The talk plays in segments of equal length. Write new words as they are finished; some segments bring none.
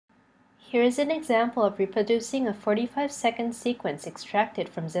Here is an example of reproducing a 45-second sequence extracted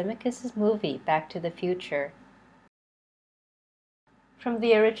from Zemeckis' movie Back to the Future. From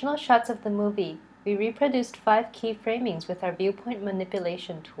the original shots of the movie, we reproduced 5 keyframings with our viewpoint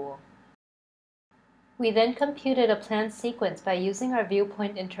manipulation tool. We then computed a planned sequence by using our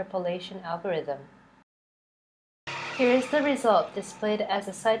viewpoint interpolation algorithm. Here is the result displayed as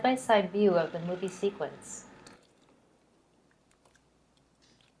a side-by-side view of the movie sequence.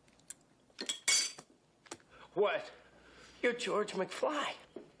 What? You're George McFly.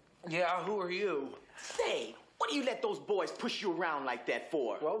 Yeah, who are you? Say, what do you let those boys push you around like that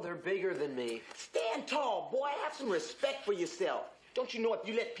for? Well, they're bigger than me. Stand tall, boy. Have some respect for yourself. Don't you know if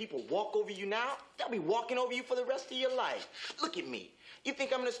you let people walk over you now, they'll be walking over you for the rest of your life. Look at me. You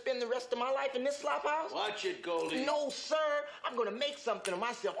think I'm going to spend the rest of my life in this slop house? Watch it, Goldie. No, sir. I'm going to make something of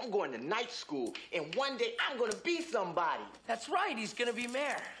myself. I'm going to night school, and one day I'm going to be somebody. That's right. He's going to be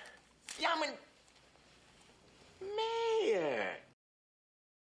mayor.